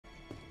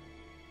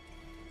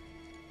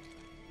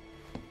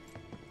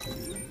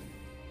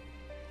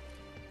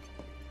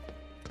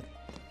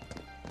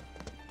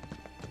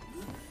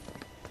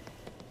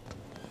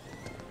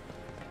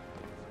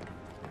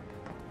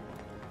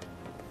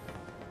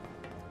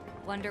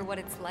Wonder what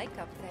it's like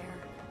up there.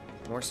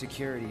 More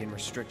security and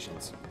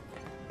restrictions.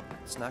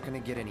 It's not gonna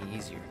get any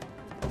easier.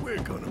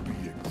 We're gonna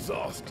be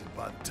exhausted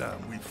by the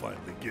time we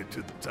finally get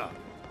to the top.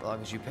 As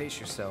long as you pace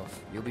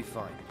yourself, you'll be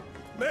fine.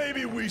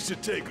 Maybe we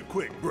should take a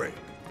quick break.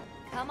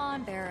 Come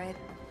on, Barrett.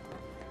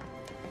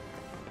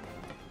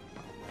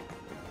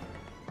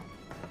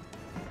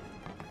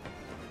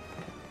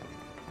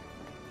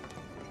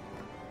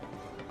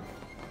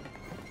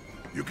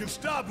 You can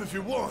stop if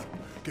you want.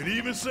 Can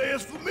even say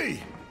it's for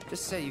me.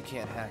 Just say you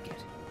can't hack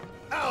it.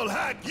 I'll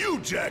hack you,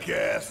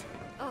 jackass!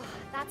 Ugh,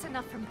 that's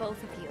enough from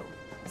both of you.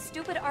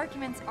 Stupid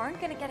arguments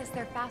aren't gonna get us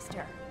there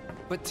faster.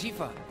 But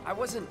Tifa, I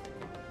wasn't...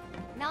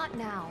 Not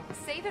now.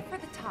 Save it for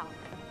the top.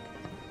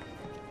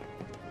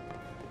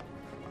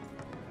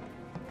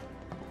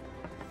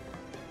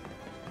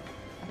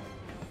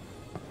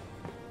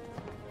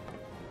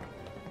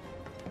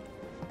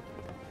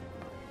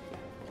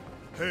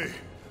 Hey,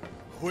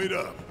 wait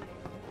up.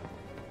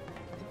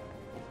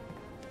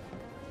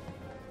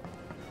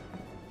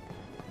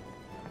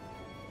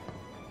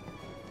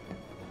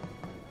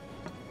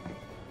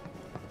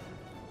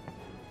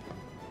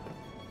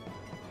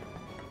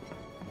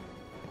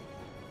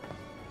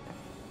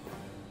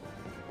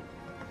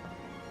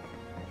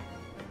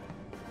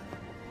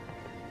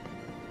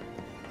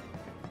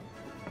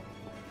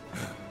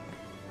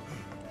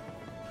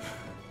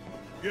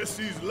 Guess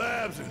these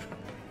labs and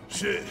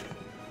shit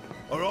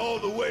are all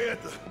the way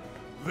at the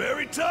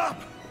very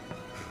top?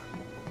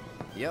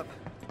 Yep,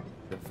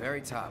 the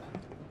very top.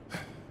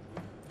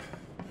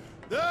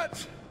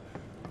 That's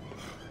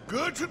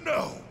good to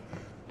know.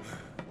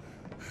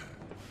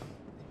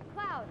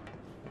 Cloud,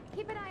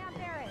 keep an eye on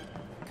Barrett.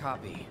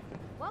 Copy.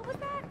 What was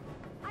that?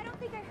 I don't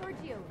think I heard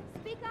you.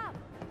 Speak up.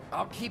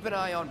 I'll keep an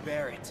eye on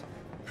Barrett.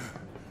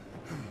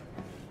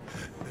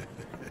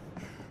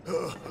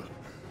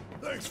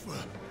 Thanks for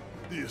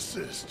the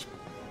assist.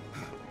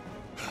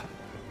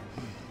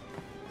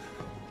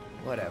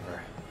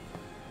 Whatever.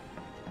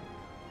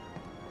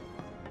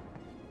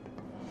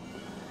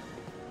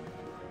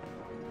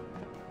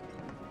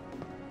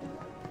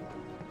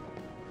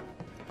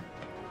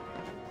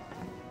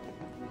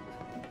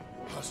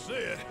 I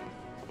said,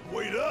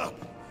 wait up!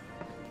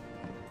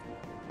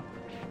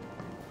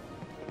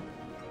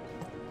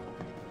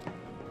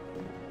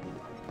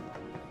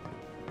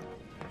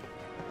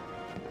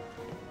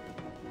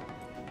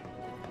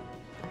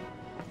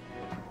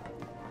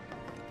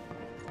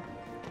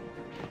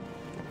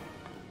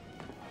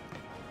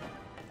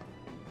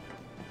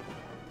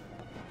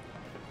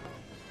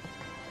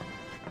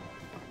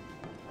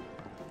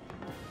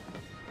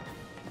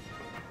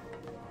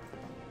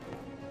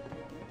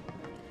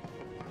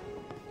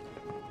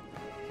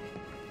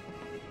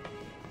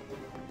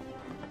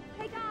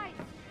 Hey guys,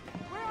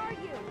 where are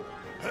you?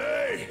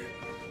 Hey!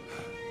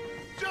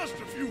 Just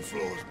a few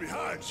floors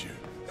behind you.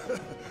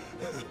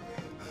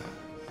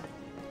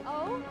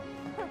 Oh?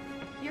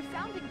 You're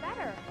sounding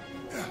better.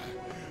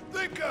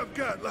 Think I've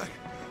got like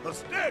a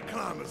stair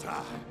climber's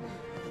high.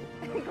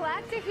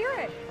 Glad to hear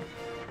it.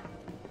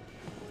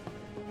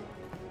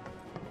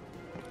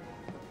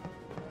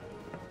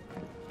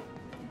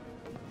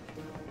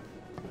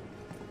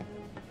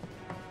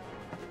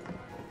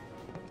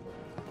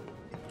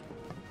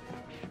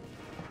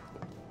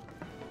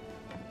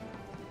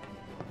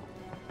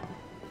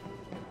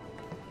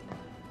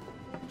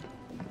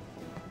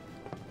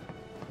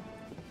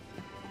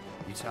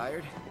 You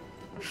tired?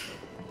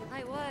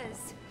 I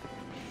was.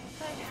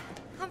 But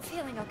I'm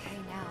feeling okay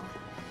now.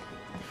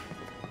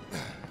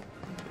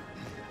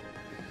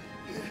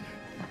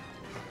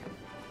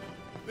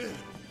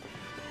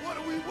 What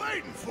are we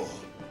waiting for?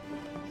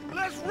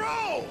 Let's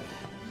roll!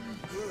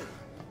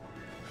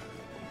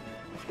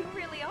 You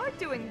really are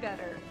doing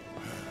better.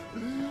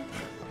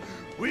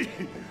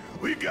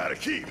 We gotta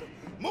keep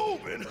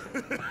moving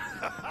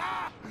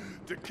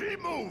to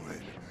keep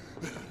moving.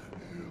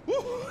 Woo.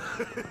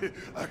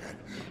 Okay.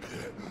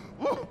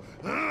 Woo.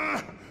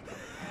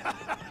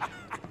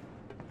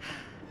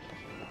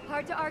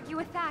 Hard to argue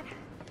with that.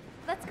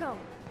 Let's go.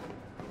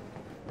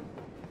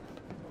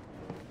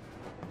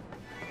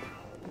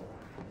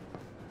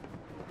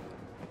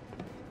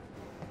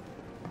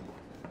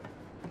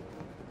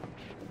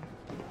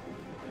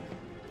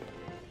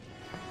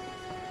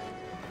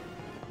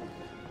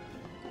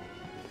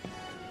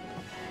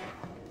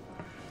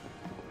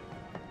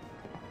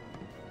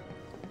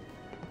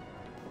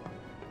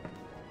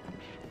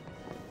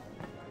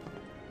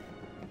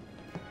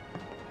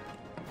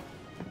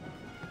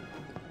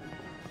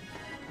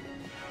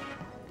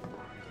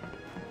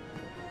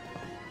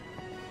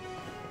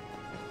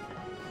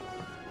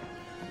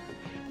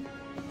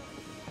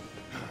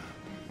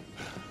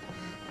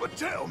 But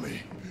tell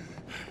me,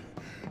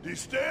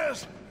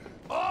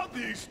 are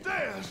these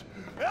stairs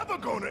ever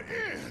gonna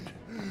end?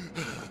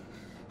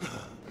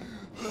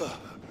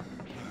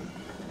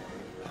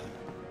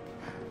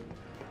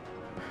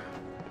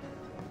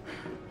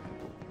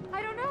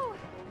 I don't know.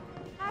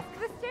 Ask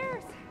the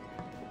stairs.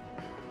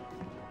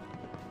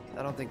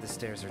 I don't think the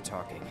stairs are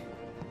talking.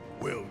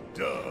 Well,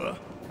 duh.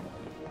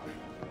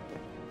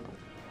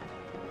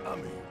 I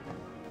mean...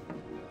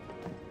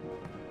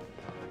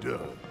 Duh.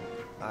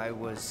 I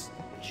was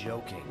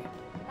joking.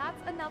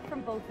 That's enough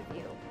from both of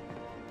you.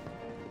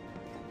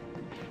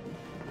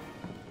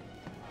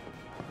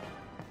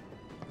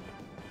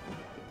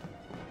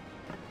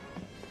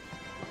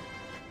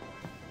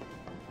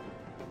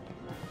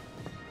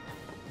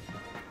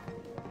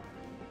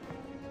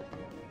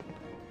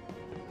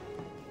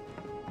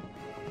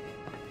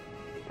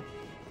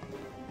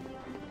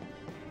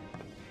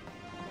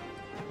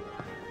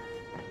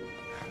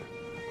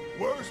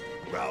 Worst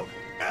route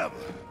ever.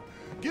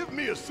 Give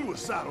me a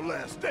suicidal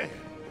last stand.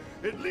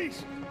 At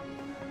least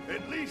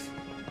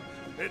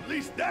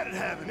that'd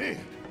have an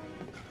end.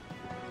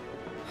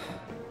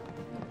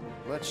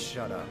 Let's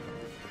shut up.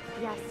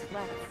 Yes,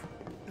 let's.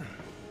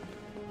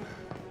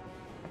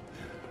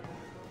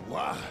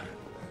 Why?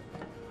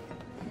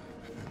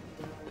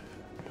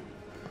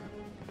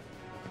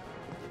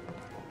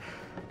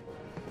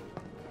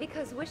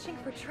 Because wishing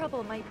for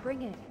trouble might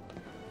bring it.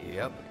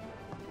 Yep.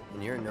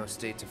 And you're in no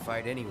state to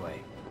fight anyway.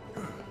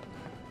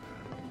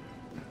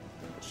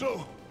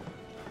 So,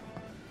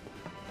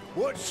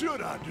 what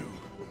should I do?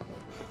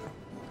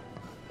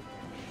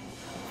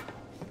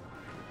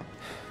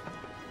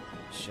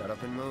 Shut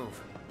up and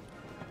move.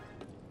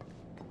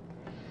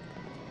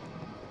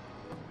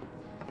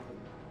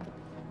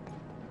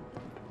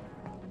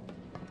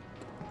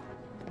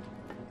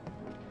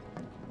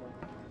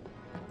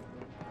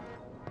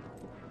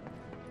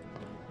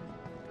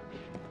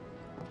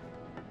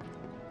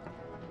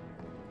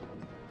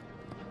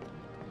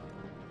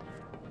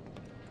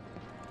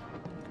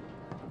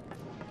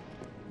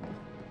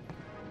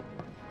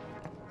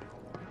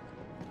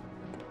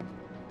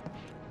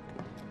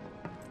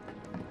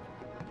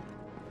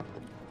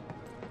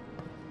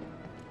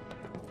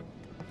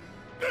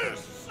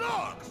 This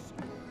sucks!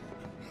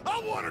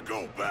 I want to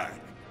go back!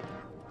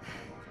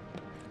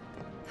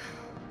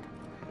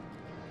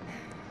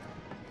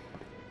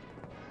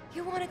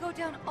 You want to go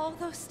down all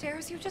those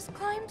stairs you just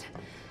climbed?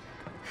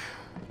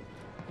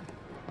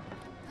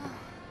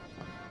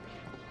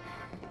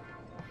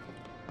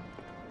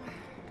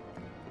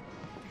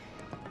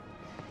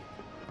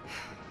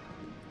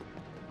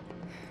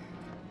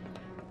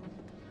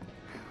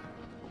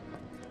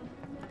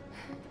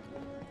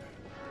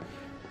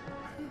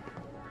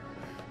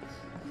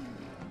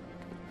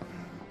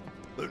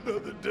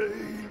 Another day,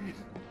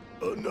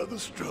 another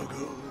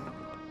struggle.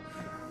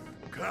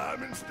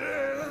 Climbing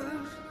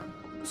stairs,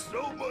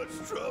 so much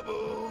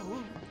trouble.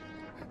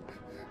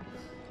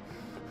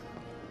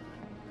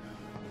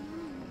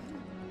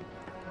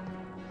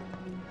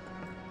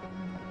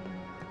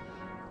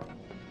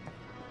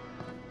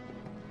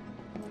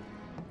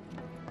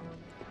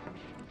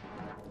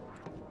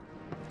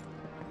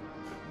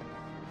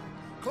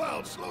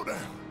 Cloud, slow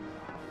down.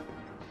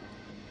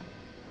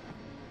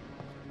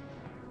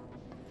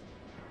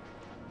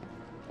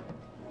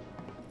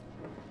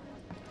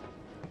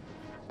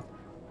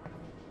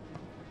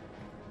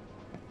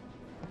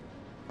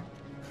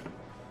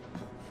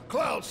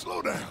 Cloud,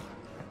 slow down.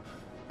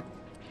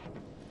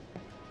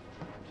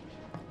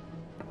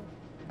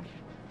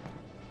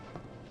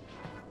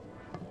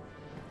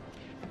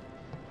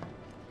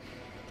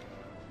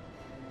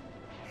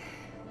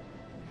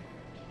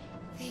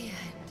 The end.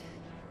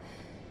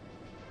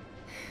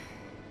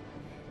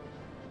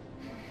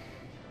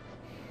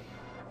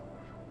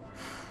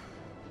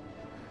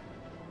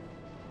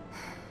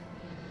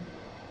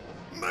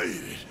 Made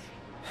it.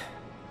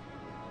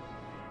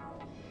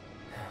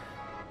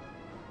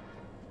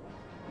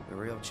 The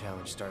real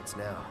challenge starts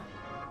now.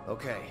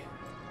 Okay,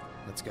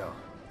 let's go.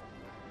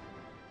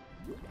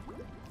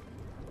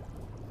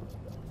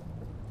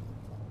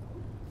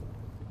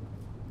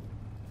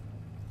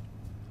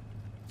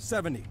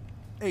 $70,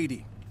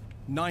 $80,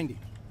 $90,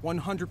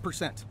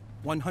 100%,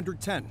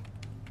 110.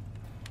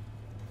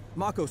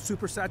 Mako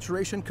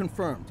supersaturation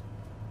confirmed.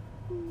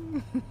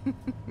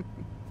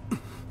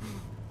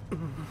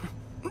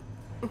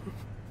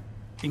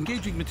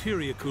 Engaging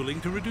materia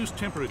cooling to reduce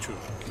temperature.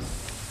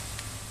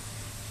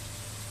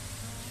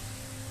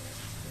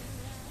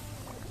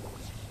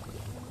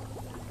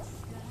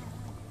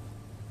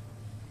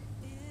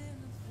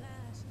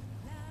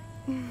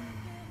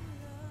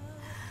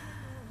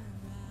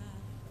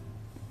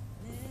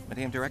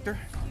 Madam Director,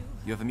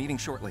 you have a meeting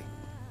shortly.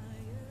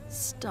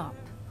 Stop.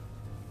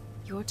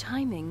 Your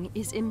timing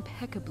is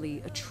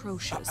impeccably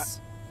atrocious.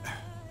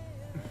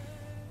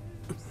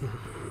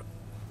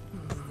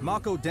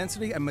 Mako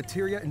density and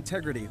materia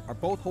integrity are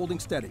both holding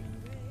steady.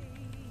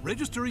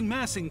 Registering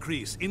mass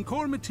increase in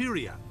core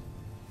materia.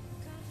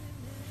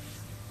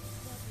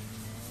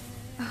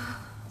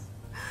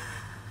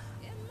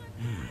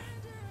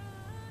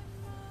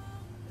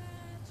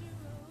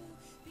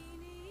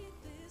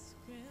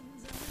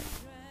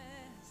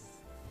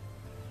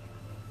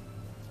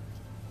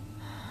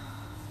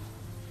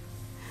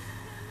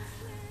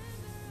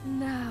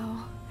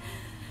 Now,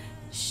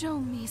 show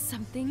me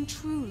something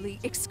truly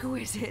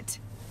exquisite.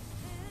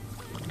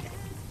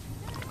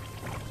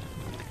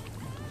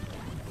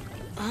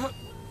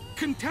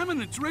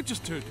 Contaminants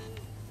registered.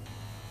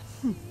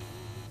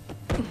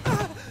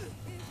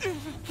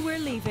 We're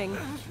leaving.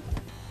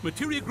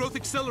 Materia growth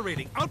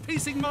accelerating,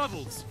 outpacing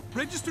models.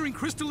 Registering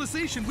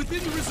crystallization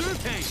within the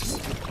reserve tanks.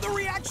 The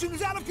reaction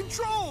is out of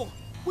control!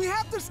 We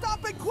have to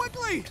stop it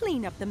quickly!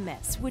 Clean up the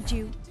mess, would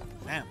you?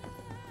 Ma'am.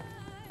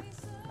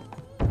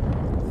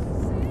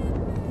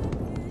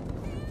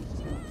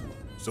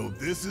 So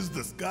this is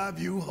the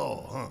Skyview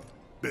Hall, huh?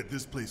 Bet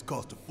this place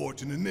cost a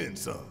fortune and then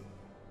some.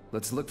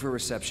 Let's look for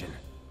reception.